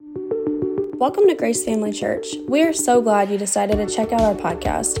Welcome to Grace Family Church. We are so glad you decided to check out our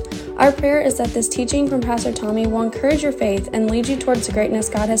podcast. Our prayer is that this teaching from Pastor Tommy will encourage your faith and lead you towards the greatness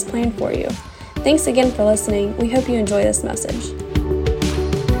God has planned for you. Thanks again for listening. We hope you enjoy this message.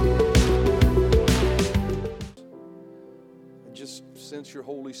 I just sense your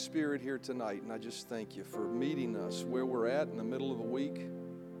Holy Spirit here tonight, and I just thank you for meeting us where we're at in the middle of a week.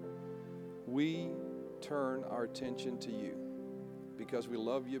 We turn our attention to you because we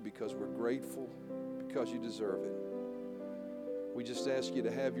love you, because we're grateful, because you deserve it. We just ask you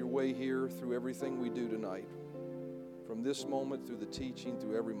to have your way here through everything we do tonight, from this moment through the teaching,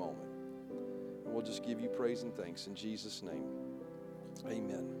 through every moment. And we'll just give you praise and thanks in Jesus' name.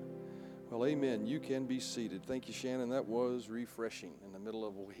 Amen. Well, amen. You can be seated. Thank you, Shannon. That was refreshing in the middle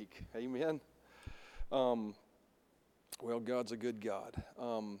of a week. Amen. Well, God's a good God.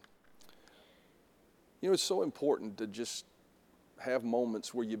 It's so important to just have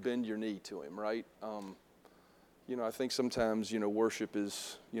moments where you bend your knee to Him, right? I think sometimes, worship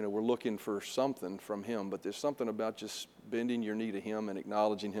is, we're looking for something from Him, but there's something about just bending your knee to Him and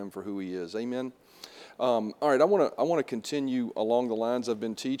acknowledging Him for who He is. Amen? All right, I want to continue along the lines I've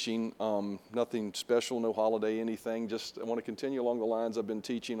been teaching. Nothing special, no holiday, anything. Just I want to continue along the lines I've been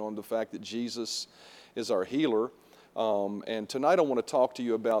teaching on the fact that Jesus is our healer. And tonight I want to talk to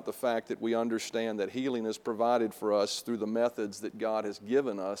you about the fact that we understand that healing is provided for us through the methods that God has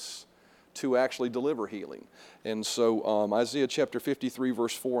given us to actually deliver healing. And so Isaiah chapter 53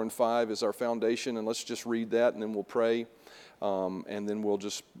 verse 4 and 5 is our foundation, and let's just read that and then we'll pray, and then we'll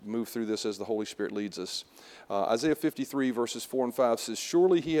just move through this as the Holy Spirit leads us. Isaiah 53 verses 4 and 5 says,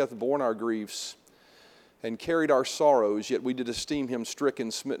 "Surely He hath borne our griefs and carried our sorrows, yet we did esteem Him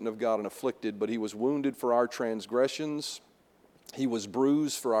stricken, smitten of God, and afflicted. But He was wounded for our transgressions, He was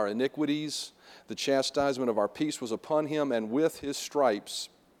bruised for our iniquities. The chastisement of our peace was upon Him, and with His stripes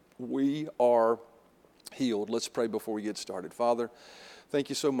we are healed." Let's pray before we get started. Father, thank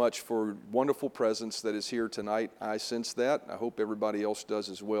you so much for wonderful presence that is here tonight. I sense that. I hope everybody else does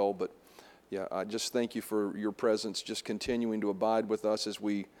as well. But yeah, I just thank you for your presence, just continuing to abide with us as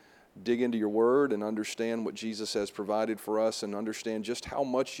we dig into your word and understand what Jesus has provided for us and understand just how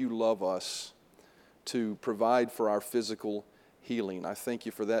much you love us to provide for our physical healing. I thank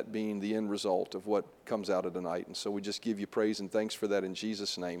you for that being the end result of what comes out of tonight. And so we just give you praise and thanks for that in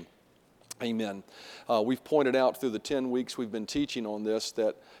Jesus' name. Amen. We've pointed out through the 10 weeks we've been teaching on this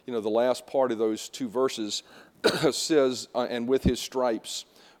that, the last part of those two verses says, and with His stripes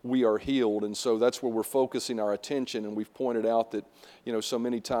we are healed. And so that's where we're focusing our attention. And we've pointed out that, so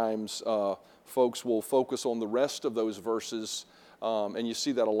many times folks will focus on the rest of those verses. And you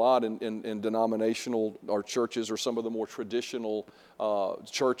see that a lot in denominational or churches or some of the more traditional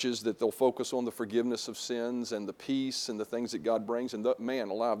churches, that they'll focus on the forgiveness of sins and the peace and the things that God brings. And man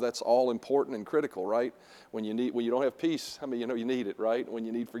alive, that's all important and critical, right? When you don't have peace, you need it, right? When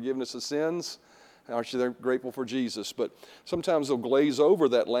you need forgiveness of sins, aren't you grateful for Jesus? But sometimes they'll glaze over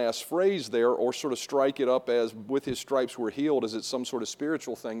that last phrase there or sort of strike it up as with His stripes we're healed, as it's some sort of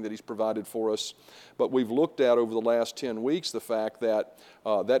spiritual thing that He's provided for us. But we've looked at over the last 10 weeks the fact that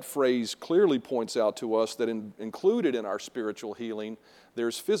that phrase clearly points out to us that included in our spiritual healing,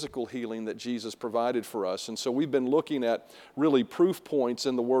 there's physical healing that Jesus provided for us. And so we've been looking at really proof points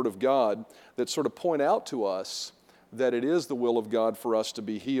in the Word of God that sort of point out to us that it is the will of God for us to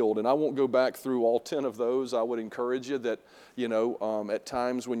be healed. And I won't go back through all 10 of those. I would encourage you that, at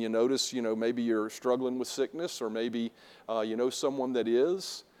times when you notice, maybe you're struggling with sickness, or maybe, someone that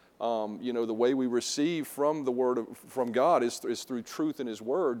is, the way we receive from the Word from God is through truth in His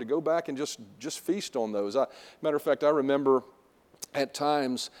Word, to go back and just feast on those. Matter of fact, I remember at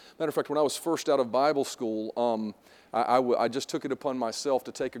times, when I was first out of Bible school, I just took it upon myself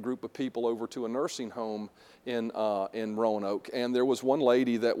to take a group of people over to a nursing home in Roanoke, and there was one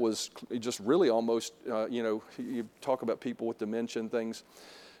lady that was just really almost, you talk about people with dementia and things.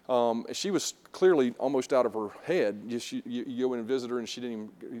 She was clearly almost out of her head. You go in and visit her, and she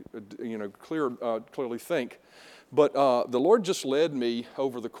didn't even, clearly think. But the Lord just led me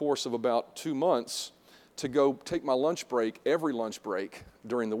over the course of about 2 months to go take my lunch break, every lunch break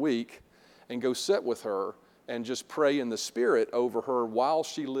during the week, and go sit with her and just pray in the Spirit over her while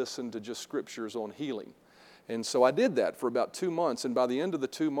she listened to just scriptures on healing. And so I did that for about 2 months, and by the end of the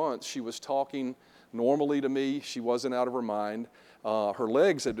 2 months, she was talking normally to me. She wasn't out of her mind. Her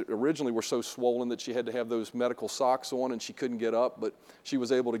legs originally were so swollen that she had to have those medical socks on, and she couldn't get up, but she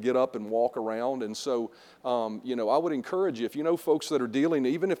was able to get up and walk around. And so, I would encourage you, if you know folks that are dealing,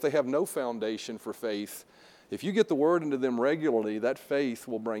 even if they have no foundation for faith, if you get the word into them regularly, that faith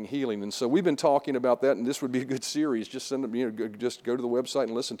will bring healing. And so we've been talking about that, and this would be a good series. Just send them, just go to the website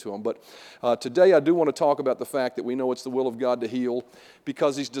and listen to them. But today I do want to talk about the fact that we know it's the will of God to heal,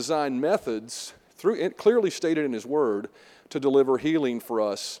 because He's designed methods, clearly stated in His Word, to deliver healing for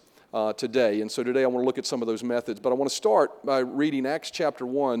us today. And so today I want to look at some of those methods. But I want to start by reading Acts chapter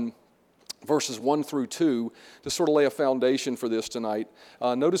 1, verses 1 through 2, to sort of lay a foundation for this tonight.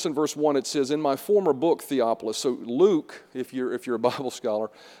 Notice in verse 1 it says, "In my former book, Theophilus." So Luke, if you're a Bible scholar,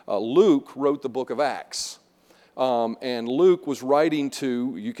 Luke wrote the book of Acts. And Luke was writing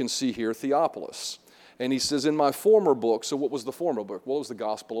to, you can see here, Theophilus. And he says, "In my former book," so what was the former book? Well, it was the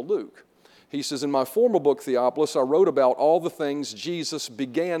Gospel of Luke. He says, "In my former book, Theophilus, I wrote about all the things Jesus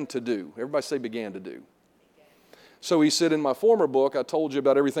began to do." Everybody say began to do. So he said, "In my former book, I told you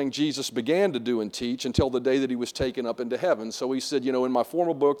about everything Jesus began to do and teach until the day that He was taken up into heaven." So he said, in my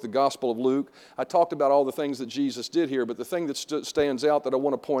former book, the Gospel of Luke, I talked about all the things that Jesus did here, but the thing that stands out that I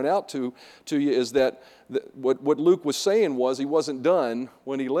want to point out to you is that what Luke was saying was he wasn't done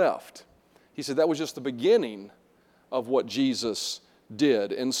when he left. He said that was just the beginning of what Jesus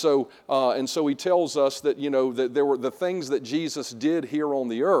did. And so he tells us that, that there were the things that Jesus did here on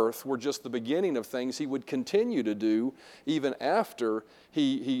the earth were just the beginning of things He would continue to do even after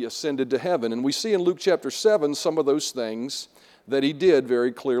he ascended to heaven. And we see in Luke chapter 7 some of those things that He did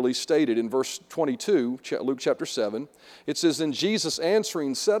very clearly stated. In verse 22, Luke chapter 7, it says, "Then Jesus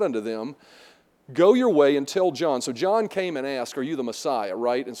answering said unto them, Go your way and tell John." So John came and asked, "Are you the Messiah?"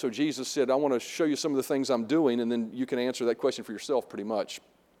 Right? And so Jesus said, "I want to show you some of the things I'm doing," and then you can answer that question for yourself pretty much.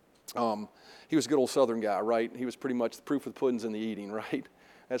 He was a good old Southern guy, right? He was pretty much the proof of the pudding's in the eating, right?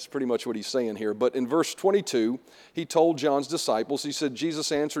 That's pretty much what he's saying here. But in verse 22, he told John's disciples, he said,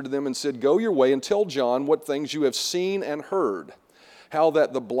 Jesus answered them and said, "Go your way and tell John what things you have seen and heard, how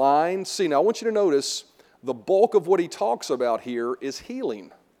that the blind see." Now I want you to notice the bulk of what he talks about here is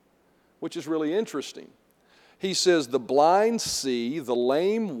healing, which is really interesting. He says, "The blind see, the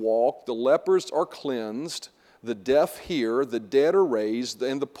lame walk, the lepers are cleansed, the deaf hear, the dead are raised,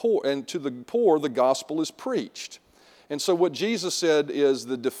 and to the poor the gospel is preached." And so what Jesus said is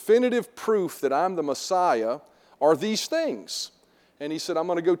the definitive proof that I'm the Messiah are these things. And He said, "I'm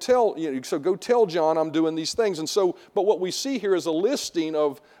going to go tell, so go tell John I'm doing these things." And so, but what we see here is a listing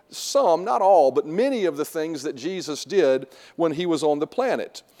of some, not all, but many of the things that Jesus did when He was on the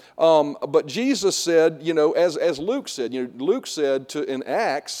planet. But Jesus said, as Luke said, Luke said in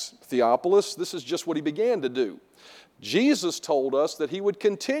Acts, Theophilus, this is just what He began to do. Jesus told us that He would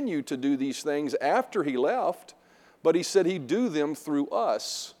continue to do these things after He left, but He said He'd do them through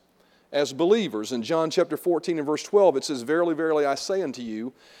us as believers. In John chapter 14 and verse 12, it says, "Verily, verily, I say unto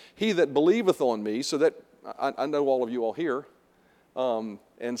you, he that believeth on me," so that, I know all of you all here,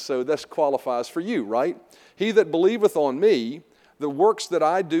 and so this qualifies for you, right? "He that believeth on me, the works that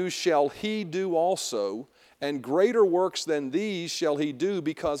I do shall he do also, and greater works than these shall he do,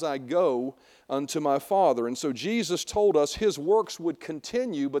 because I go unto my Father." And so Jesus told us His works would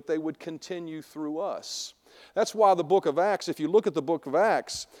continue, but they would continue through us. That's why the book of Acts, if you look at the book of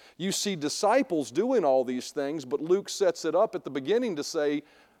Acts, you see disciples doing all these things, but Luke sets it up at the beginning to say,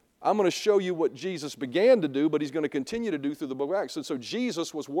 I'm going to show you what Jesus began to do, but He's going to continue to do through the book of Acts. And so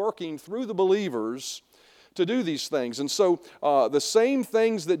Jesus was working through the believers to do these things. And so the same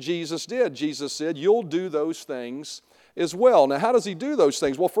things that Jesus did, Jesus said, you'll do those things as well. Now, how does He do those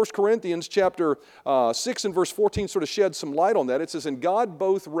things? Well, 1 Corinthians chapter 6 and verse 14 sort of sheds some light on that. It says, "And God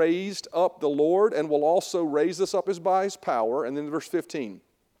both raised up the Lord and will also raise us up by His power." And then verse 15,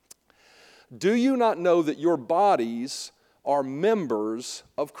 "Do you not know that your bodies are members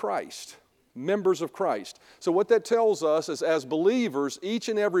of Christ?" Members of Christ. So what that tells us is, as believers, each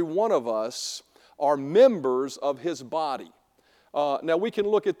and every one of us are members of His body. Now, we can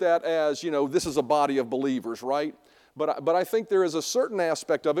look at that as, this is a body of believers, right? But I think there is a certain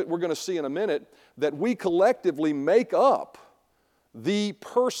aspect of it, we're going to see in a minute, that we collectively make up the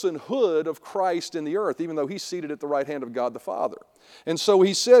personhood of Christ in the earth, even though He's seated at the right hand of God the Father. And so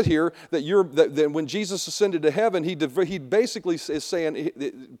He said here that when Jesus ascended to heaven, he basically is saying,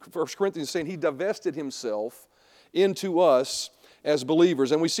 1 Corinthians is saying, He divested Himself into us as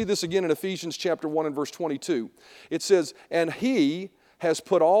believers. And we see this again in Ephesians chapter 1 and verse 22. It says, "And He has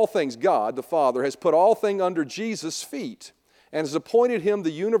put all things," God the Father, "has put all things under Jesus' feet, and has appointed Him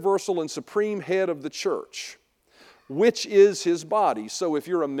the universal and supreme head of the church, which is His body." So if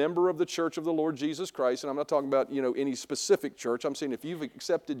you're a member of the church of the Lord Jesus Christ, and I'm not talking about, any specific church, I'm saying if you've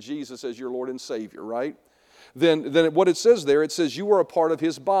accepted Jesus as your Lord and Savior, right? Then what it says there, it says you are a part of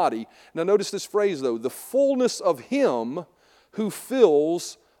His body. Now notice this phrase though, "the fullness of Him who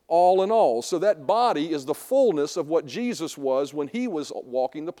fills all in all. So that body is the fullness of what Jesus was when he was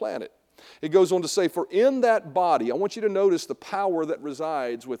walking the planet. It goes on to say, for in that body, I want you to notice the power that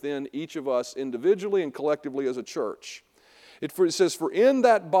resides within each of us individually and collectively as a church. It says, for in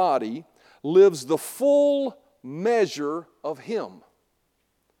that body lives the full measure of him.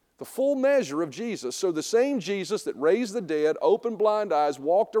 The full measure of Jesus. So the same Jesus that raised the dead, opened blind eyes,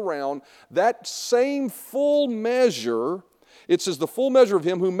 walked around, that same full measure, it says the full measure of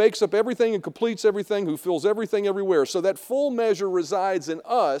him who makes up everything and completes everything, who fills everything everywhere. So that full measure resides in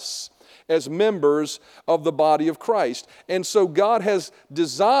us as members of the body of Christ. And so God has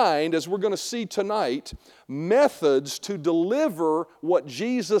designed, as we're going to see tonight, methods to deliver what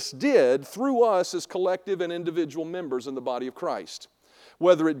Jesus did through us as collective and individual members in the body of Christ.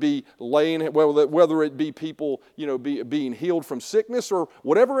 Whether it be whether it be people, being healed from sickness or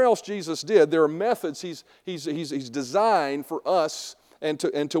whatever else Jesus did, there are methods He's designed for us and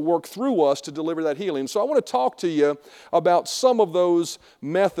to work through us to deliver that healing. So I want to talk to you about some of those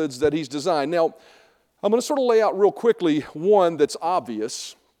methods that He's designed. Now, I'm going to sort of lay out real quickly one that's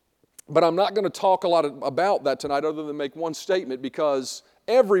obvious, but I'm not going to talk a lot about that tonight other than make one statement because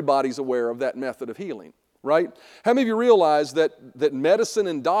everybody's aware of that method of healing, right? How many of you realize that medicine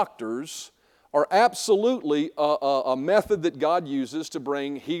and doctors are absolutely a method that God uses to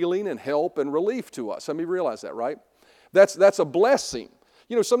bring healing and help and relief to us? How many of you realize that, right? That's a blessing.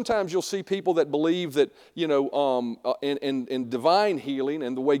 Sometimes you'll see people that believe that, in divine healing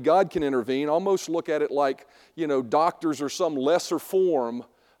and the way God can intervene, almost look at it like, doctors are some lesser form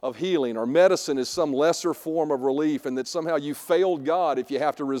of healing, or medicine is some lesser form of relief, and that somehow you failed God if you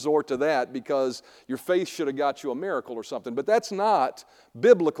have to resort to that because your faith should have got you a miracle or something. But that's not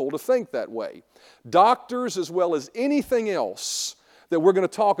biblical to think that way. Doctors, as well as anything else that we're going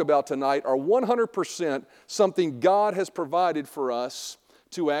to talk about tonight, are 100% something God has provided for us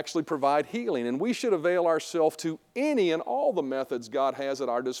to actually provide healing. And we should avail ourselves to any and all the methods God has at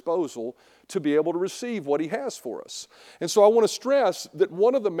our disposal to be able to receive what He has for us. And so I want to stress that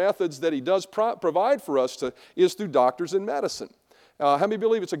one of the methods that He does provide for us is through doctors and medicine. How many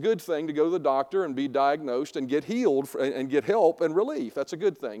believe it's a good thing to go to the doctor and be diagnosed and get healed and get help and relief? That's a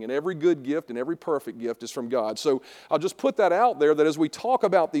good thing. And every good gift and every perfect gift is from God. So I'll just put that out there that as we talk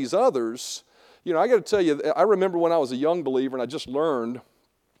about these others, I got to tell you, I remember when I was a young believer and I just learned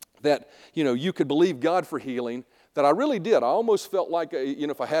that, you could believe God for healing, that I really did. I almost felt like,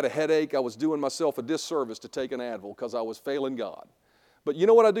 if I had a headache, I was doing myself a disservice to take an Advil because I was failing God. But you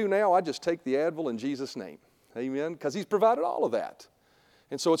know what I do now? I just take the Advil in Jesus' name. Amen? Because He's provided all of that.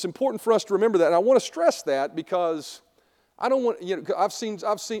 And so it's important for us to remember that. And I want to stress that because I don't want, I've seen,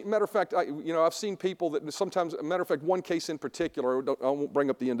 matter of fact, I've seen people that sometimes, matter of fact, one case in particular, I won't bring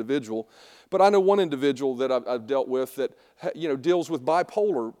up the individual, but I know one individual that I've dealt with that, deals with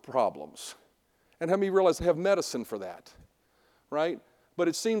bipolar problems. And how many realize they have medicine for that, right? But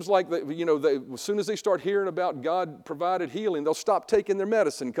it seems like that, as soon as they start hearing about God provided healing, they'll stop taking their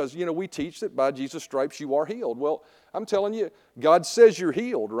medicine because, we teach that by Jesus' stripes you are healed. Well, I'm telling you, God says you're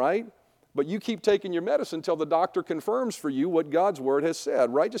healed, right? But you keep taking your medicine until the doctor confirms for you what God's Word has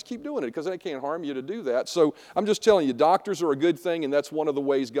said, right? Just keep doing it because it can't harm you to do that. So I'm just telling you, doctors are a good thing, and that's one of the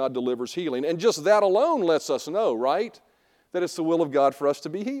ways God delivers healing. And just that alone lets us know, right, that it's the will of God for us to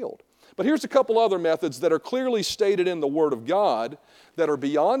be healed. But here's a couple other methods that are clearly stated in the Word of God that are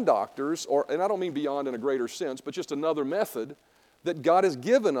beyond doctors, and I don't mean beyond in a greater sense, but just another method that God has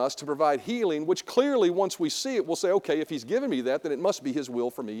given us to provide healing, which clearly once we see it, we'll say, okay, if He's given me that, then it must be His will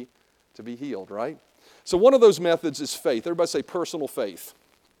for me to be healed, right? So one of those methods is faith. Everybody say personal faith.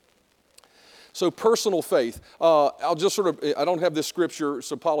 So personal faith. I'll just I don't have this scripture,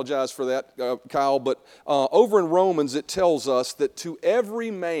 so apologize for that, Kyle, but over in Romans it tells us that to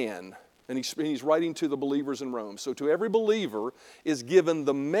every man, and he's writing to the believers in Rome, so to every believer is given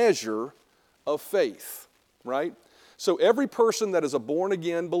the measure of faith, right? So every person that is a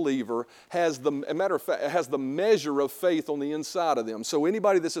born-again believer has the measure of faith on the inside of them. So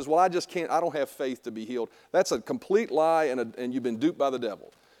anybody that says, well, I don't have faith to be healed, that's a complete lie and you've been duped by the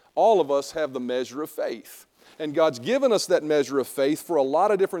devil. All of us have the measure of faith. And God's given us that measure of faith for a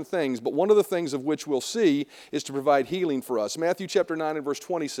lot of different things, but one of the things of which we'll see is to provide healing for us. Matthew chapter 9 and verse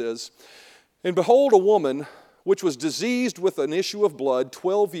 20 says, and behold, a woman which was diseased with an issue of blood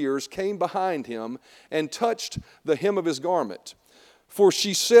 12 years, came behind him and touched the hem of his garment. For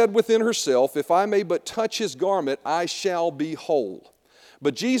she said within herself, if I may but touch his garment, I shall be whole.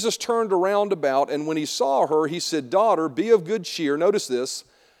 But Jesus turned around about, and when He saw her, He said, daughter, be of good cheer. Notice this,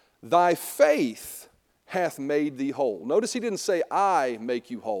 thy faith hath made thee whole. Notice He didn't say, I make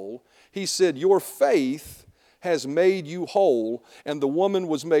you whole. He said, your faith has made you whole. And the woman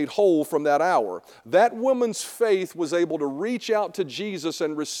was made whole from that hour. That woman's faith was able to reach out to Jesus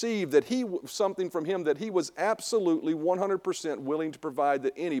and receive something from him that he was absolutely 100% willing to provide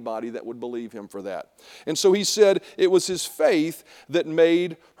to anybody that would believe him for that. And so he said it was his faith that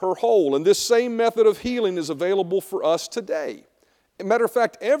made her whole. And this same method of healing is available for us today. As a matter of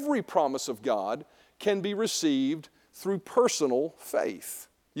fact, every promise of God can be received through personal faith.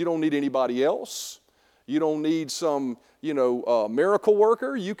 You don't need anybody else. You don't need some, miracle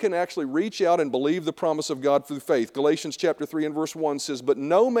worker. You can actually reach out and believe the promise of God through faith. Galatians chapter 3 and verse 1 says, "But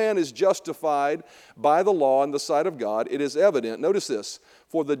no man is justified by the law in the sight of God. It is evident," notice this,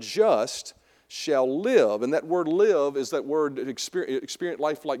 "for the just shall live." And that word live is that word experience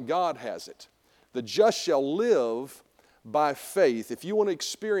life like God has it. The just shall live by faith. If you want to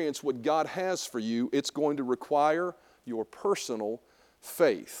experience what God has for you, it's going to require your personal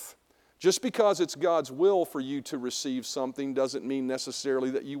faith. Just because it's God's will for you to receive something doesn't mean necessarily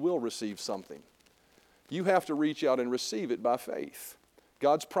that you will receive something. You have to reach out and receive it by faith.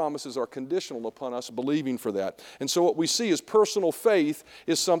 God's promises are conditional upon us believing for that. And so what we see is personal faith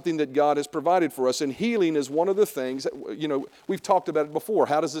is something that God has provided for us. And healing is one of the things that, we've talked about it before.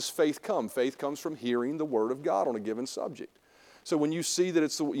 How does this faith come? Faith comes from hearing the Word of God on a given subject. So when you see that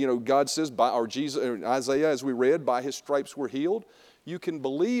it's, God says, Isaiah, as we read, by his stripes we're healed, you can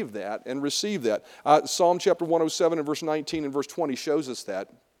believe that and receive that. Psalm chapter 107 and verse 19 and verse 20 shows us that.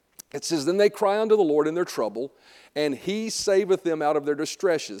 It says, "Then they cry unto the Lord in their trouble, and he saveth them out of their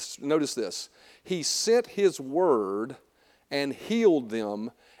distresses." Notice this. "He sent his word and healed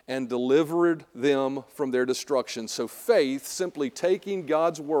them and delivered them from their destruction." So faith, simply taking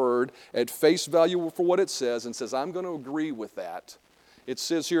God's word at face value for what it says and says, I'm going to agree with that. It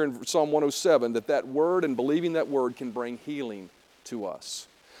says here in Psalm 107 that word and believing that word can bring healing to us.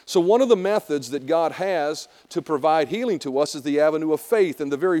 So one of the methods that God has to provide healing to us is the avenue of faith.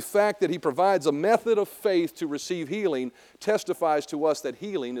 And the very fact that he provides a method of faith to receive healing testifies to us that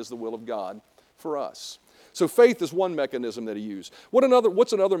healing is the will of God for us. So faith is one mechanism that he used.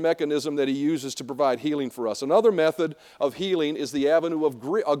 What's another mechanism that he uses to provide healing for us? Another method of healing is the avenue of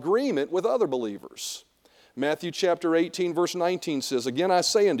agreement with other believers. Matthew chapter 18 verse 19 says, "Again I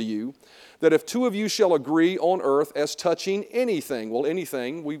say unto you, that if two of you shall agree on earth as touching anything." Well,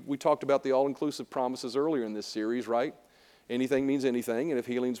 anything, we talked about the all-inclusive promises earlier in this series, right? Anything means anything, and if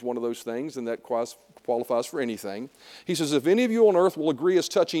healing's one of those things, then that qualifies for anything. He says, "If any of you on earth will agree as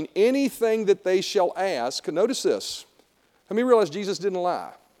touching anything that they shall ask," notice this. Let me realize Jesus didn't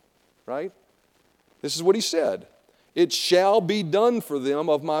lie, right? This is what he said. "It shall be done for them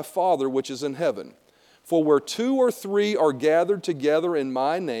of my Father which is in heaven. For where 2 or 3 are gathered together in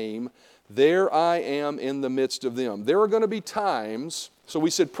my name, there I am in the midst of them." There are going to be times, so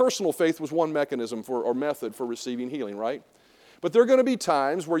we said personal faith was one mechanism or method for receiving healing, right? But there are going to be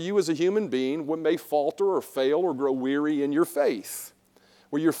times where you as a human being may falter or fail or grow weary in your faith,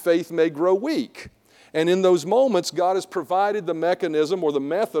 where your faith may grow weak. And in those moments, God has provided the mechanism or the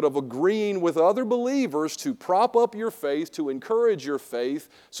method of agreeing with other believers to prop up your faith, to encourage your faith,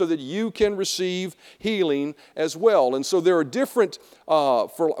 so that you can receive healing as well. And so there are different, for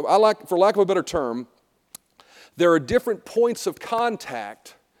lack of a better term, there are different points of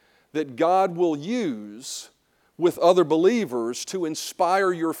contact that God will use with other believers to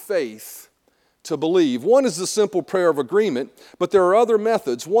inspire your faith to believe. One is the simple prayer of agreement, but there are other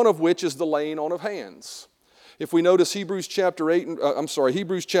methods, one of which is the laying on of hands. If we notice Hebrews chapter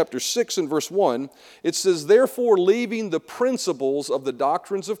 6 and verse 1, it says, "Therefore, leaving the principles of the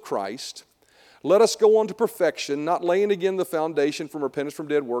doctrines of Christ, let us go on to perfection, not laying again the foundation from repentance from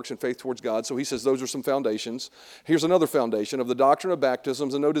dead works and faith towards God." So he says those are some foundations. Here's another foundation of the doctrine of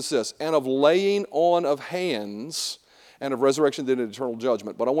baptisms, and notice this, "and of laying on of hands, and of resurrection and eternal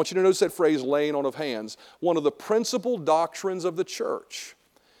judgment." But I want you to notice that phrase, laying on of hands. One of the principal doctrines of the church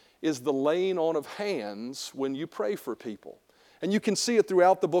is the laying on of hands when you pray for people. And you can see it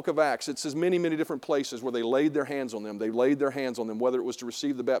throughout the book of Acts. It says many, many different places where they laid their hands on them. They laid their hands on them, whether it was to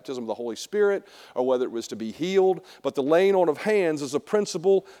receive the baptism of the Holy Spirit or whether it was to be healed. But the laying on of hands is a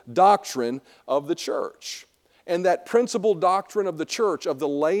principal doctrine of the church. And that principal doctrine of the church, of the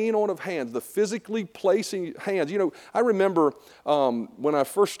laying on of hands, the physically placing hands. I remember when I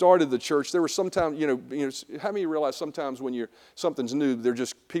first started the church, there were sometimes, how many of you realize sometimes when something's new, they're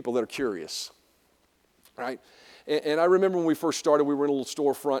just people that are curious, right? And I remember when we first started, we were in a little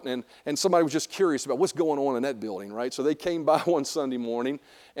storefront, and somebody was just curious about what's going on in that building, right? So they came by one Sunday morning,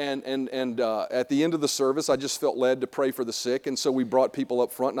 and at the end of the service, I just felt led to pray for the sick, and so we brought people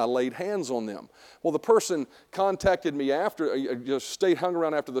up front, and I laid hands on them. Well, the person contacted me after, just hung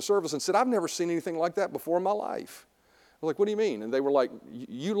around after the service and said, I've never seen anything like that before in my life. I was like, what do you mean? And they were like,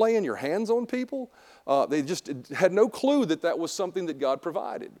 you laying your hands on people? They just had no clue that that was something that God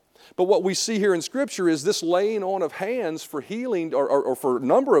provided. But what we see here in Scripture is this laying on of hands for healing or for a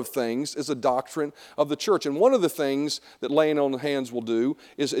number of things is a doctrine of the church. And one of the things that laying on of hands will do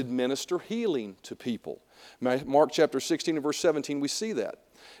is administer healing to people. Mark chapter 16 and verse 17, we see that.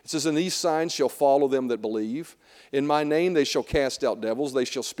 It says, and these signs shall follow them that believe. In my name they shall cast out devils. They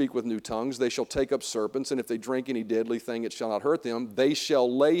shall speak with new tongues. They shall take up serpents. And if they drink any deadly thing, it shall not hurt them. They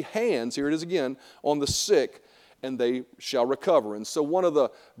shall lay hands, here it is again, on the sick, and they shall recover. And so one of the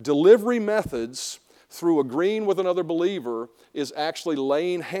delivery methods through agreeing with another believer is actually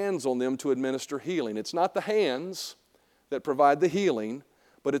laying hands on them to administer healing. It's not the hands that provide the healing,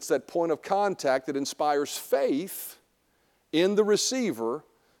 but it's that point of contact that inspires faith in the receiver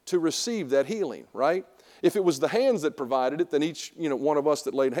to receive that healing, right? If it was the hands that provided it, then each, one of us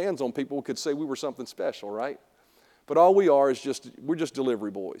that laid hands on people could say we were something special, right? But all we are is we're just delivery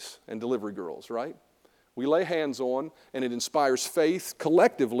boys and delivery girls, right? We lay hands on, and it inspires faith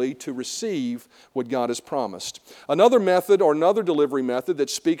collectively to receive what God has promised. Another method or another delivery method that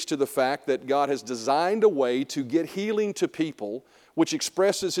speaks to the fact that God has designed a way to get healing to people, which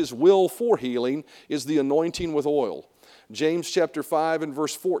expresses His will for healing, is the anointing with oil. James chapter 5 and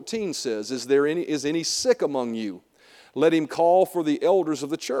verse 14 says, is any sick among you? Let him call for the elders of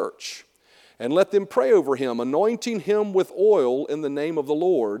the church, and let them pray over him, anointing him with oil in the name of the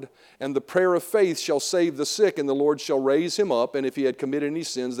Lord. And the prayer of faith shall save the sick, and the Lord shall raise him up. And if he had committed any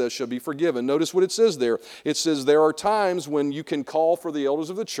sins, those shall be forgiven. Notice what it says there. It says there are times when you can call for the elders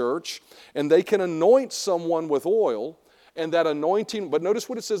of the church, and they can anoint someone with oil, and that anointing, but notice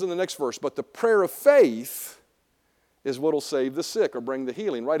what it says in the next verse, but the prayer of faith is what will save the sick or bring the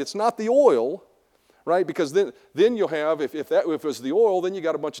healing, right? It's not the oil, right? Because then you'll have, if it's the oil, then you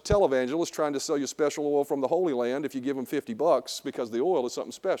got a bunch of televangelists trying to sell you special oil from the Holy Land if you give them $50 because the oil is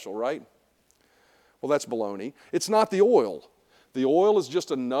something special, right? Well, that's baloney. It's not the oil. The oil is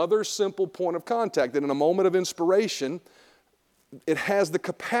just another simple point of contact that in a moment of inspiration, it has the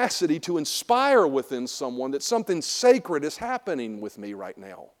capacity to inspire within someone that something sacred is happening with me right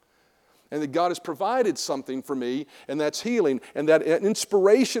now. And that God has provided something for me, and that's healing. And that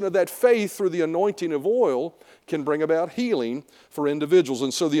inspiration of that faith through the anointing of oil can bring about healing for individuals.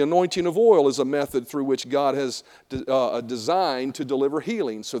 And so the anointing of oil is a method through which God has designed to deliver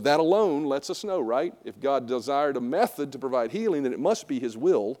healing. So that alone lets us know, right? If God desired a method to provide healing, then it must be His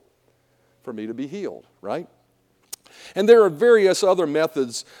will for me to be healed, right? And there are various other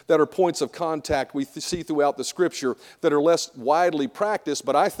methods that are points of contact we see throughout the Scripture that are less widely practiced,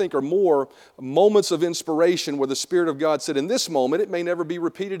 but I think are more moments of inspiration where the Spirit of God said, in this moment, it may never be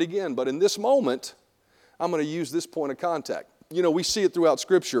repeated again, but in this moment, I'm going to use this point of contact. We see it throughout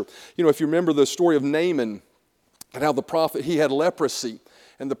Scripture. If you remember the story of Naaman and how the prophet, he had leprosy.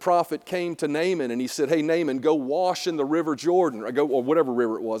 And the prophet came to Naaman and he said, hey, Naaman, go wash in the river Jordan, or whatever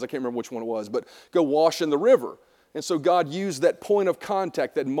river it was. I can't remember which one it was, but go wash in the river. And so God used that point of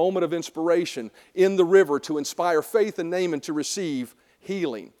contact, that moment of inspiration in the river to inspire faith in Naaman to receive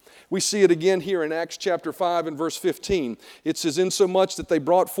healing. We see it again here in Acts chapter 5 and verse 15. It says, insomuch that they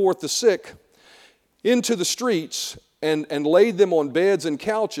brought forth the sick into the streets and laid them on beds and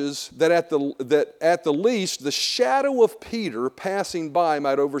couches, that at the least the shadow of Peter passing by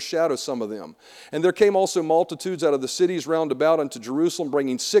might overshadow some of them. And there came also multitudes out of the cities round about unto Jerusalem,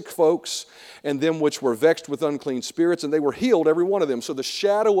 bringing sick folks and them which were vexed with unclean spirits, and they were healed, every one of them. So the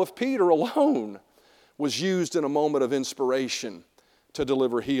shadow of Peter alone was used in a moment of inspiration to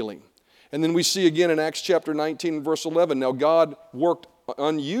deliver healing. And then we see again in Acts chapter 19 and verse 11, now God worked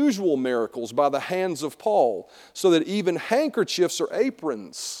unusual miracles by the hands of Paul, so that even handkerchiefs or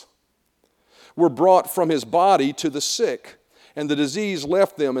aprons were brought from his body to the sick, and the disease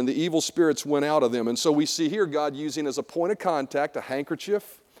left them, and the evil spirits went out of them. And so we see here God using as a point of contact a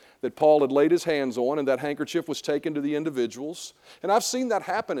handkerchief that Paul had laid his hands on, and that handkerchief was taken to the individuals. And I've seen that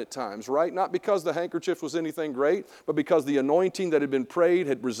happen at times, right? Not because the handkerchief was anything great, but because the anointing that had been prayed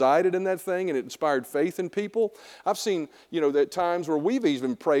had resided in that thing, and it inspired faith in people. I've seen, at times where we've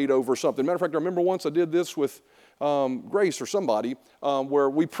even prayed over something. Matter of fact, I remember once I did this with Grace or somebody,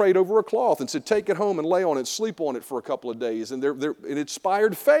 where we prayed over a cloth and said, take it home and lay on it, sleep on it for a couple of days. And it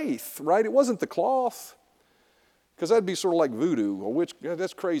inspired faith, right? It wasn't the cloth. Because that'd be sort of like voodoo, or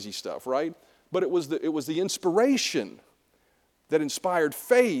that's crazy stuff, right? but it was the inspiration that inspired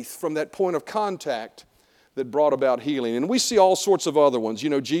faith from that point of contact that brought about healing. And we see all sorts of other ones.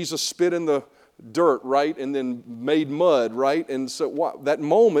 Jesus spit in the dirt, right, and then made mud, right? And so that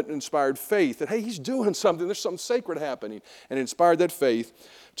moment inspired faith that, hey, he's doing something. There's something sacred happening. And it inspired that faith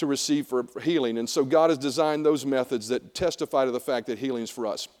to receive for healing. And so God has designed those methods that testify to the fact that healing is for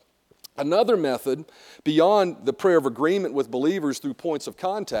us. Another method, beyond the prayer of agreement with believers through points of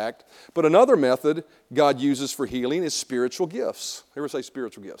contact, but another method God uses for healing is spiritual gifts. Everybody say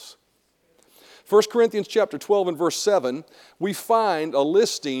spiritual gifts. 1 Corinthians chapter 12 and verse 7, we find a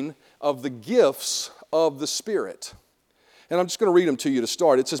listing of the gifts of the Spirit. And I'm just going to read them to you to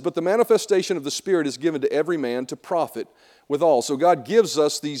start. It says, "But the manifestation of the Spirit is given to every man to profit withal." So God gives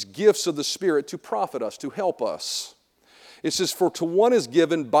us these gifts of the Spirit to profit us, to help us. It says, "For to one is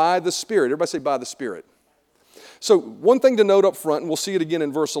given by the Spirit." Everybody say by the Spirit. So one thing to note up front, and we'll see it again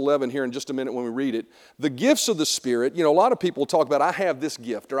in verse 11 here in just a minute when we read it. The gifts of the Spirit, a lot of people talk about, I have this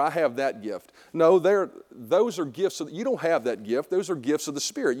gift or I have that gift. No, those are gifts. You don't have that gift. Those are gifts of the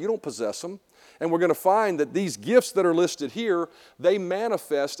Spirit. You don't possess them. And we're going to find that these gifts that are listed here, they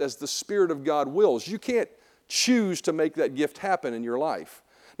manifest as the Spirit of God wills. You can't choose to make that gift happen in your life.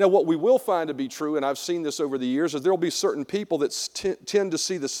 Now, what we will find to be true, and I've seen this over the years, is there will be certain people that tend to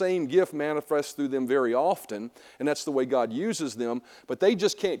see the same gift manifest through them very often, and that's the way God uses them, but they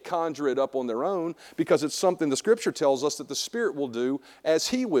just can't conjure it up on their own because it's something the Scripture tells us that the Spirit will do as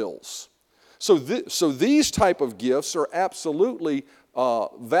He wills. So these type of gifts are absolutely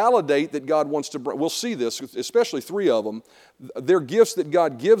validate that God wants to bring. We'll see this, especially three of them. They're gifts that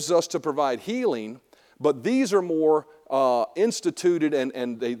God gives us to provide healing, but these are more instituted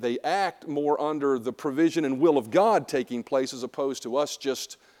and they act more under the provision and will of God taking place as opposed to us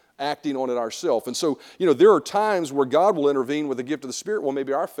just acting on it ourselves. And so, there are times where God will intervene with the gift of the Spirit. Well,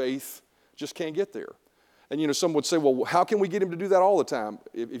 maybe our faith just can't get there. And, some would say, well, how can we get Him to do that all the time?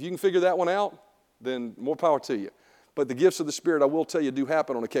 If you can figure that one out, then more power to you. But the gifts of the Spirit, I will tell you, do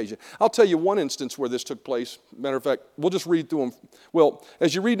happen on occasion. I'll tell you one instance where this took place. Matter of fact, we'll just read through them. Well,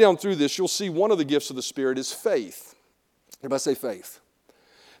 as you read down through this, you'll see one of the gifts of the Spirit is faith. Everybody say faith.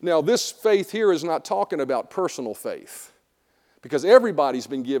 Now, this faith here is not talking about personal faith because everybody's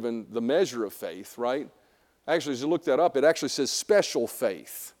been given the measure of faith, right? Actually, as you look that up, it actually says special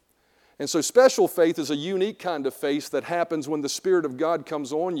faith. And so special faith is a unique kind of faith that happens when the Spirit of God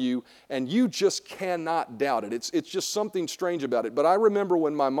comes on you and you just cannot doubt it. It's just something strange about it. But I remember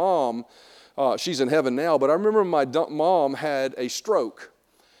when my mom, she's in heaven now, but I remember my mom had a stroke.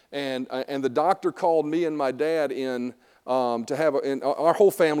 And the doctor called me and my dad in to have, and our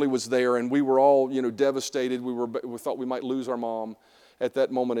whole family was there, and we were all, devastated. We thought we might lose our mom at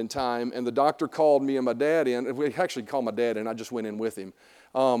that moment in time. And the doctor called me and my dad in, and we actually called my dad in. I just went in with him.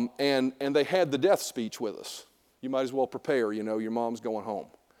 And they had the death speech with us. You might as well prepare, your mom's going home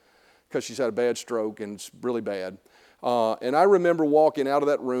because she's had a bad stroke and it's really bad. And I remember walking out of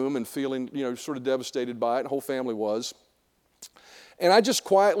that room and feeling, sort of devastated by it. The whole family was. And I just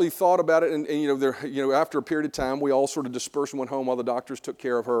quietly thought about it, and after a period of time, we all sort of dispersed and went home while the doctors took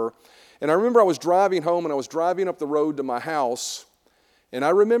care of her. And I remember I was driving home, and I was driving up the road to my house, and I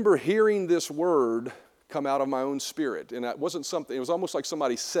remember hearing this word come out of my own spirit. And it wasn't something, it was almost like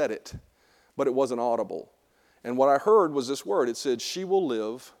somebody said it, but it wasn't audible. And what I heard was this word. It said, "She will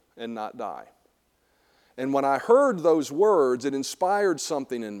live and not die." And when I heard those words, it inspired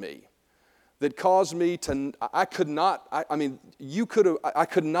something in me that caused me to, I could not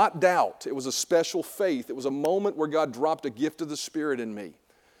doubt. It was a special faith. It was a moment where God dropped a gift of the Spirit in me.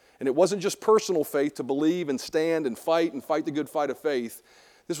 And it wasn't just personal faith to believe and stand and fight the good fight of faith.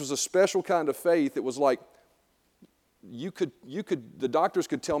 This was a special kind of faith. It was like the doctors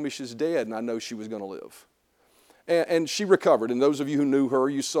could tell me she's dead and I know she was going to live. And she recovered. And those of you who knew her,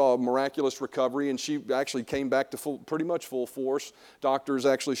 you saw a miraculous recovery, and she actually came back to pretty much full force. Doctors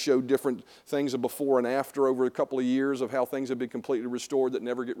actually showed different things of before and after over a couple of years of how things have been completely restored that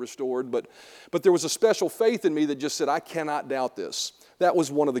never get restored. But there was a special faith in me that just said, I cannot doubt this. That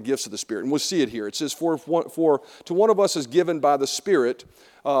was one of the gifts of the Spirit. And we'll see it here. It says, for to one of us is given by the Spirit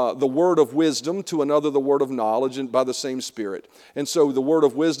the word of wisdom, to another the word of knowledge, and by the same Spirit. And so the word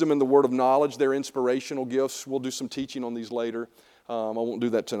of wisdom and the word of knowledge, they're inspirational gifts. We'll do some teaching on these later. I won't do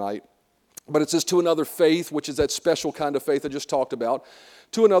that tonight. But it says to another faith, which is that special kind of faith I just talked about,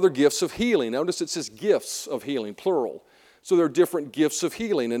 to another gifts of healing. Notice it says gifts of healing, plural. So there are different gifts of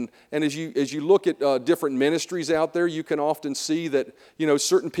healing. And as you look at different ministries out there, you can often see that,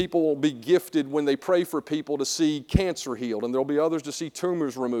 certain people will be gifted when they pray for people to see cancer healed. And there'll be others to see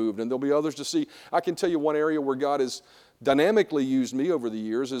tumors removed. And there'll be others to see, I can tell you one area where God has dynamically used me over the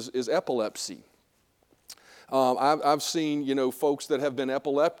years is epilepsy. I've seen, folks that have been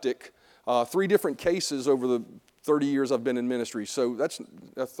epileptic, 3 different cases over the 30 years I've been in ministry. So that's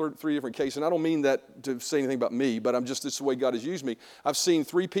 3 different cases. And I don't mean that to say anything about me, but this is the way God has used me. I've seen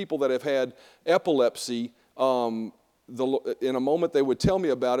 3 people that have had epilepsy. In a moment they would tell me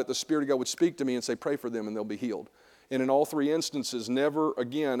about it, the Spirit of God would speak to me and say, pray for them and they'll be healed. And in all 3 instances, never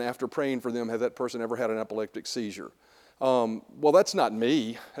again after praying for them had that person ever had an epileptic seizure. Well, that's not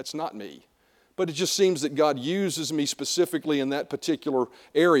me. That's not me. But it just seems that God uses me specifically in that particular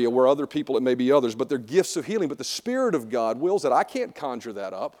area where other people, it may be others, but they're gifts of healing. But the Spirit of God wills that. I can't conjure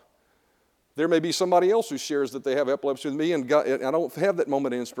that up. There may be somebody else who shares that they have epilepsy with me, and I don't have that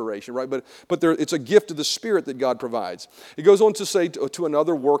moment of inspiration, right? But it's a gift of the Spirit that God provides. It goes on to say to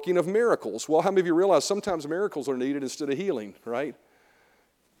another working of miracles. Well, how many of you realize sometimes miracles are needed instead of healing, right?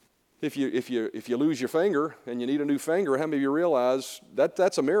 If you lose your finger and you need a new finger, how many of you realize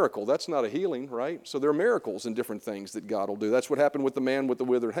that's a miracle? That's not a healing, right? So there are miracles in different things that God will do. That's what happened with the man with the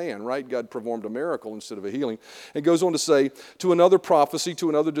withered hand, right? God performed a miracle instead of a healing. It goes on to say, to another prophecy, to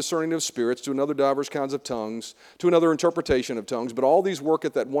another discerning of spirits, to another divers kinds of tongues, to another interpretation of tongues. But all these work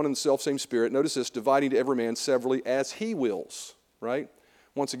at that one and self-same Spirit. Notice this, dividing to every man severally as he wills, right?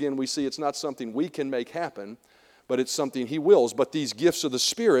 Once again, we see it's not something we can make happen, but it's something He wills. But these gifts of the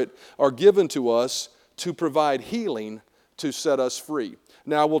Spirit are given to us to provide healing, to set us free.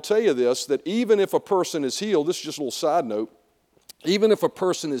 Now, I will tell you this, that even if a person is healed, this is just a little side note, even if a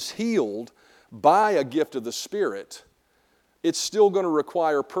person is healed by a gift of the Spirit, it's still going to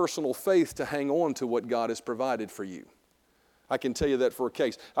require personal faith to hang on to what God has provided for you. I can tell you that for a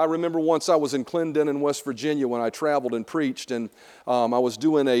case. I remember once I was in Clendenin, West Virginia when I traveled and preached, and I was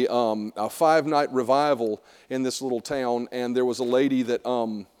doing a 5-night revival in this little town, and there was a lady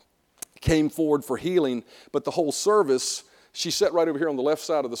that came forward for healing, but the whole service, she sat right over here on the left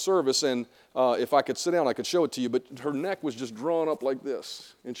side of the service, and if I could sit down, I could show it to you, but her neck was just drawn up like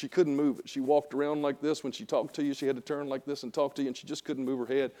this, and she couldn't move it. She walked around like this. When she talked to you, she had to turn like this and talk to you, and she just couldn't move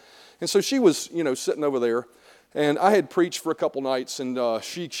her head. And so she was, sitting over there. And I had preached for a couple nights, and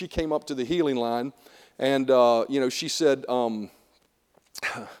she came up to the healing line, and she said, I've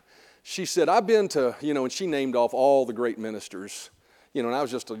been to, and she named off all the great ministers, and I was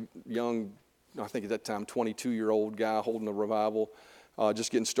just a young, I think at that time, 22-year-old guy holding a revival,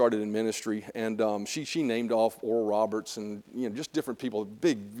 just getting started in ministry, and she named off Oral Roberts and just different people,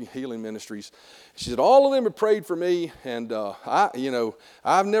 big healing ministries. She said, all of them have prayed for me, and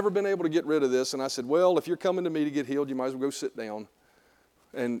I've never been able to get rid of this. And I said, well, if you're coming to me to get healed, you might as well go sit down.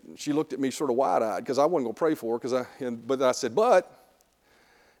 And she looked at me sort of wide-eyed because I wasn't going to pray for her. But I said,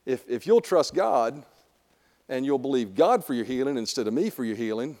 if you'll trust God and you'll believe God for your healing instead of me for your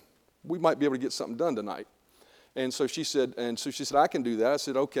healing, we might be able to get something done tonight. And so she said, I can do that. I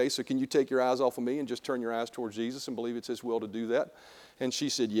said, okay, so can you take your eyes off of me and just turn your eyes towards Jesus and believe it's His will to do that? And she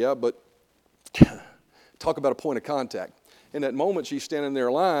said, yeah, but talk about a point of contact. In that moment, she's standing there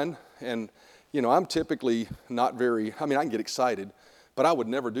line, and, I'm typically not very, I can get excited, but I would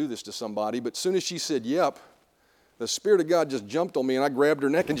never do this to somebody. But as soon as she said, yep, the Spirit of God just jumped on me, and I grabbed her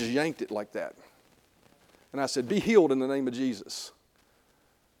neck and just yanked it like that. And I said, be healed in the name of Jesus.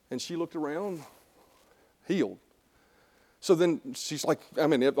 And she looked around, healed. So then she's like,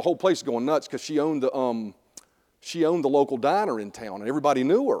 the whole place is going nuts because she owned the local diner in town, and everybody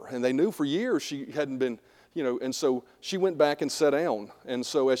knew her, and they knew for years she hadn't been, and so she went back and sat down. And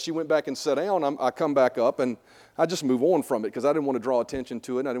so as she went back and sat down, I come back up, and I just move on from it because I didn't want to draw attention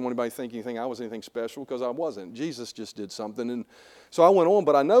to it, and I didn't want anybody to think anything I was anything special because I wasn't. Jesus just did something. And so I went on,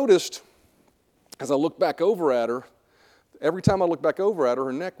 but I noticed as I looked back over at her, every time I looked back over at her,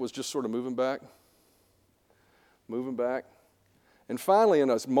 her neck was just sort of moving back. And finally, in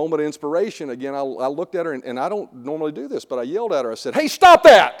a moment of inspiration, again, I looked at her, and I don't normally do this, but I yelled at her. I said, hey, stop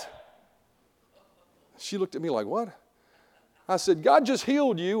that! She looked at me like, what? I said, God just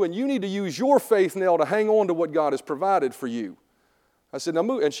healed you, and you need to use your faith now to hang on to what God has provided for you. I said, now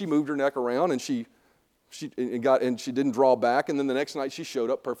move. And she moved her neck around, and she didn't draw back, and then the next night she showed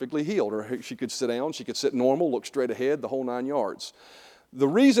up perfectly healed. Or she could sit down, she could sit normal, look straight ahead, the whole 9 yards. The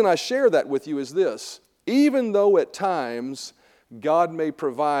reason I share that with you is this. Even though at times God may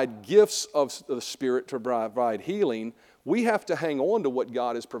provide gifts of the Spirit to provide healing, we have to hang on to what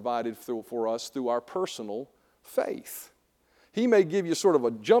God has provided for us through our personal faith. He may give you sort of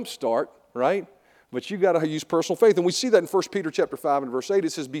a jump start, right? But you got to use personal faith. And we see that in 1 Peter chapter 5 and verse 8.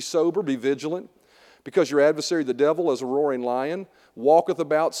 It says, be sober, be vigilant, because your adversary the devil, as a roaring lion, walketh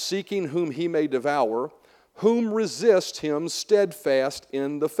about seeking whom he may devour, whom resist him steadfast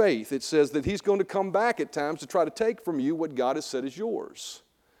in the faith. It says that he's going to come back at times to try to take from you what God has said is yours.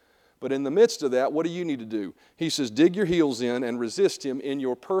 But in the midst of that, what do you need to do? He says, dig your heels in and resist him in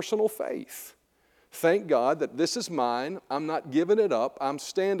your personal faith. Thank God that this is mine. I'm not giving it up. I'm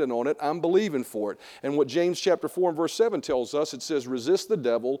standing on it. I'm believing for it. And what James chapter 4 and verse 7 tells us, it says, resist the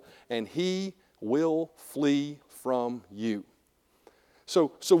devil and he will flee from you. So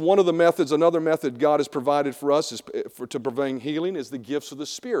one of the methods, another method God has provided for us to bring healing is the gifts of the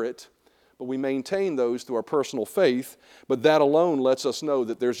Spirit. But we maintain those through our personal faith. But that alone lets us know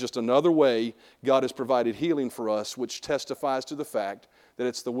that there's just another way God has provided healing for us, which testifies to the fact that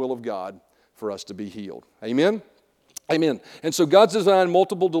it's the will of God for us to be healed. Amen? Amen. And so God's designed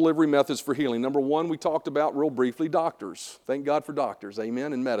multiple delivery methods for healing. Number one, we talked about real briefly, doctors. Thank God for doctors.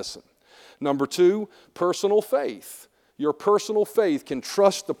 Amen. And medicine. Number two, personal faith. Your personal faith can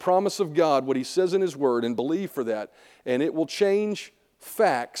trust the promise of God, what He says in His Word, and believe for that. And it will change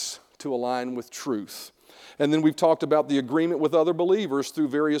facts to align with truth. And then we've talked about the agreement with other believers through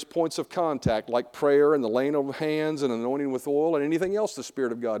various points of contact, like prayer and the laying of hands and anointing with oil and anything else the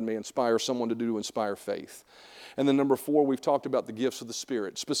Spirit of God may inspire someone to do to inspire faith. And then number four, we've talked about the gifts of the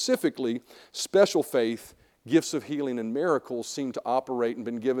Spirit. Specifically, special faith, gifts of healing, and miracles seem to operate and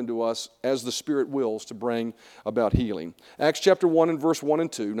been given to us as the Spirit wills to bring about healing. Acts chapter 1 and verse 1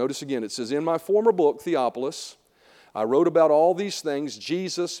 and 2, notice again, it says, in my former book, Theophilus, I wrote about all these things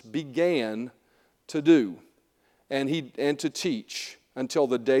Jesus began to do and to teach until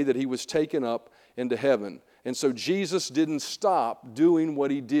the day that He was taken up into heaven. And so Jesus didn't stop doing what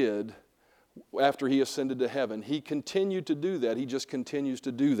He did after He ascended to heaven. He continued to do that. He just continues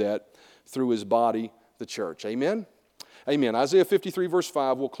to do that through His body, the church. Amen? Amen. Isaiah 53 verse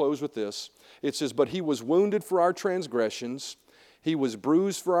 5, we'll close with this. It says, but He was wounded for our transgressions, He was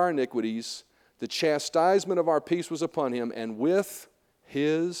bruised for our iniquities, the chastisement of our peace was upon Him, and with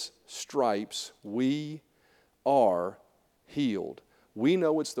His stripes we are healed. We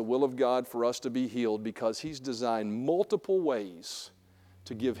know it's the will of God for us to be healed because He's designed multiple ways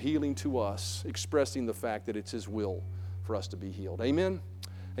to give healing to us, expressing the fact that it's His will for us to be healed. Amen?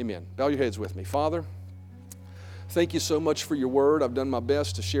 Amen. Bow your heads with me. Father, thank You so much for Your word. I've done my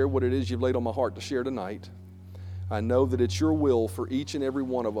best to share what it is You've laid on my heart to share tonight. I know that it's Your will for each and every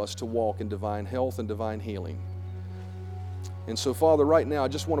one of us to walk in divine health and divine healing. And so, Father, right now I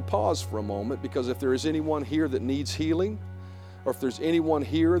just want to pause for a moment, because if there is anyone here that needs healing, or if there's anyone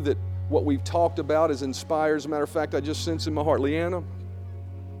here that what we've talked about is inspired. As a matter of fact, I just sense in my heart, Leanna,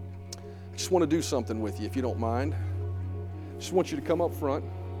 I just want to do something with you, if you don't mind. I just want you to come up front.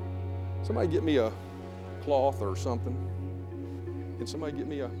 Somebody get me a cloth or something. Can somebody get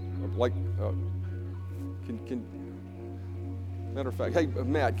me matter of fact, hey,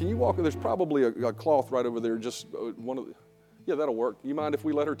 Matt, can you walk? There's probably a cloth right over there, just one of the, yeah, that'll work. You mind if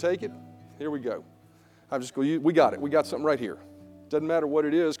we let her take it? Here we go. We got it. We got something right here. Doesn't matter what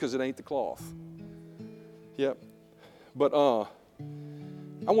it is because it ain't the cloth. Yep. But I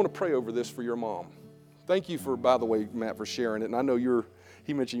want to pray over this for your mom. Thank you for, by the way, Matt, for sharing it. And I know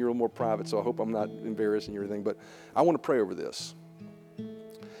he mentioned you're a little more private, so I hope I'm not embarrassing you or anything. But I want to pray over this.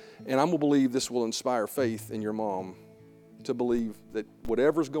 And I'm going to believe this will inspire faith in your mom to believe that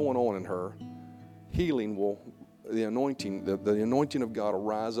whatever's going on in her, healing will, the anointing of God will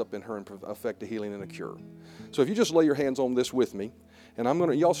rise up in her and affect a healing and a cure. So if you just lay your hands on this with me,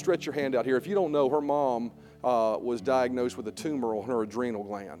 and y'all stretch your hand out here. If you don't know, her mom was diagnosed with a tumor on her adrenal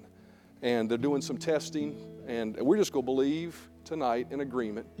gland. And they're doing some testing, and we're just going to believe tonight in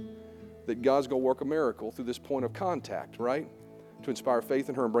agreement that God's going to work a miracle through this point of contact, right? To inspire faith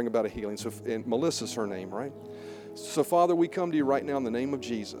in her and bring about a healing. So, and Melissa's her name, right? So, Father, we come to You right now in the name of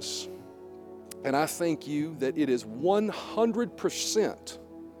Jesus. And I thank You that it is 100%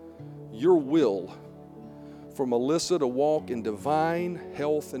 Your will for Melissa to walk in divine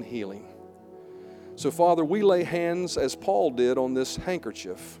health and healing. So, Father, we lay hands, as Paul did, on this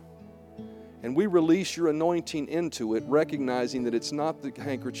handkerchief. And we release Your anointing into it, recognizing that it's not the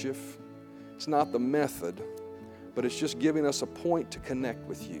handkerchief, it's not the method, but it's just giving us a point to connect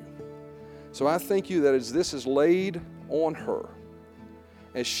with You. So I thank You that as this is laid on her,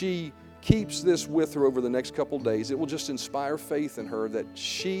 as she keeps this with her over the next couple days, it will just inspire faith in her that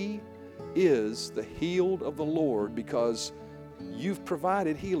she is the healed of the Lord, because You've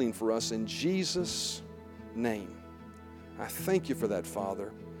provided healing for us in Jesus' name. I thank You for that,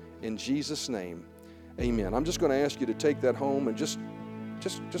 Father. In Jesus' name, amen. I'm just going to ask you to take that home and just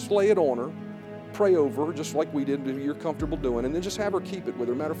lay it on her. Pray over her just like we did, you're comfortable doing, and then just have her keep it with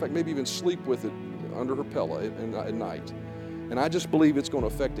her. Matter of fact, maybe even sleep with it under her pillow at night. And I just believe it's going to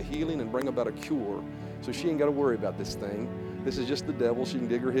affect a healing and bring about a cure. So she ain't got to worry about this thing. This is just the devil. She can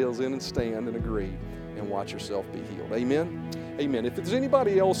dig her heels in and stand and agree and watch herself be healed. Amen? Amen. If there's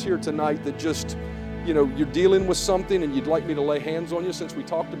anybody else here tonight that just, you're dealing with something and you'd like me to lay hands on you, since we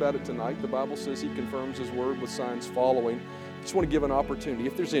talked about it tonight, the Bible says He confirms His word with signs following. I just want to give an opportunity.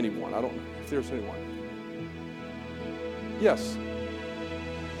 If there's anyone, I don't know if there's anyone. Yes.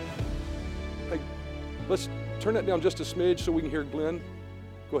 Hey, let's turn that down just a smidge so we can hear Glenn.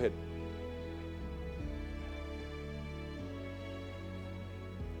 Go ahead.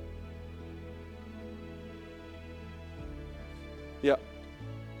 Yeah.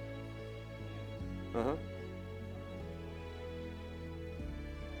 Uh-huh.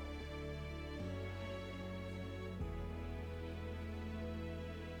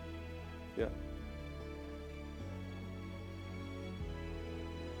 Yeah.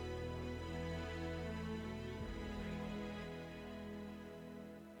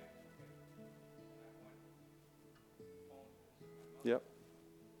 Yep.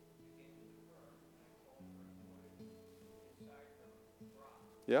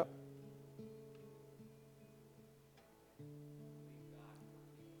 Yep.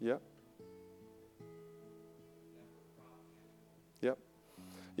 Yep. Yep.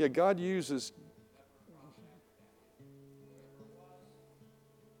 Yeah, God uses.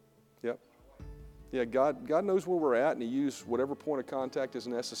 Yep. Yeah, God knows where we're at, and He used whatever point of contact is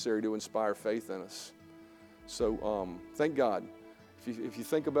necessary to inspire faith in us. So thank God. If you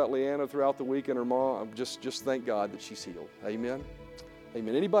think about Leanna throughout the week and her mom, just thank God that she's healed. Amen.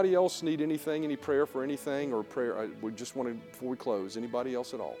 Amen. Anybody else need anything, any prayer for anything, or prayer? We just want to, before we close, anybody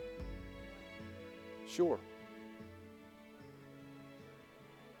else at all? Sure.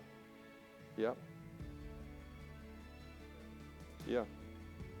 Yeah. Yeah.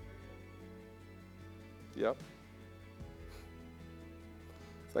 Yep.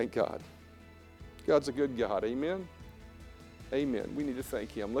 Thank God. God's a good God. Amen. Amen. We need to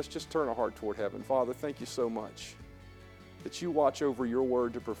thank Him. Let's just turn our heart toward heaven. Father, thank you so much that you watch over your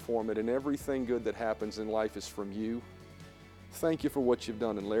word to perform it, and everything good that happens in life is from you. Thank you for what you've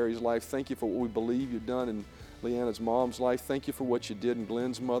done in Larry's life. Thank you for what we believe you've done in Leanna's mom's life. Thank you for what you did in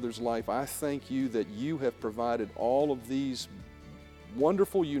Glenn's mother's life. I thank you that you have provided all of these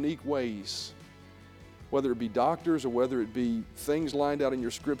wonderful, unique ways, whether it be doctors or whether it be things lined out in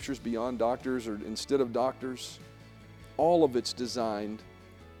your scriptures beyond doctors or instead of doctors. All of it's designed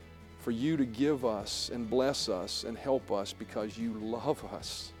for you to give us and bless us and help us because you love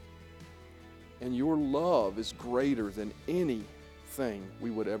us. And your love is greater than anything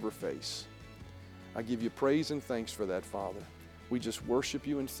we would ever face. I give you praise and thanks for that, Father. We just worship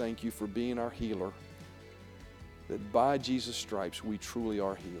you and thank you for being our healer, that by Jesus' stripes we truly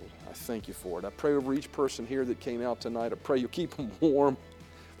are healed. I thank you for it. I pray over each person here that came out tonight. I pray you'll keep them warm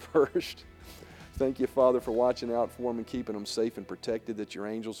first. Thank you, Father, for watching out for them and keeping them safe and protected, that your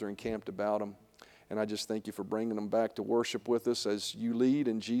angels are encamped about them. And I just thank you for bringing them back to worship with us as you lead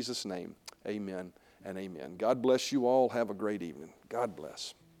in Jesus' name. Amen and amen. God bless you all. Have a great evening. God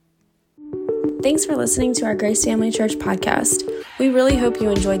bless. Thanks for listening to our Grace Family Church podcast. We really hope you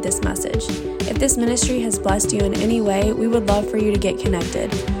enjoyed this message. If this ministry has blessed you in any way, we would love for you to get connected.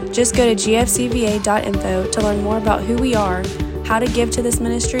 Just go to gfcva.info to learn more about who we are, how to give to this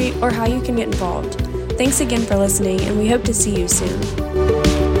ministry, or how you can get involved. Thanks again for listening, and we hope to see you soon.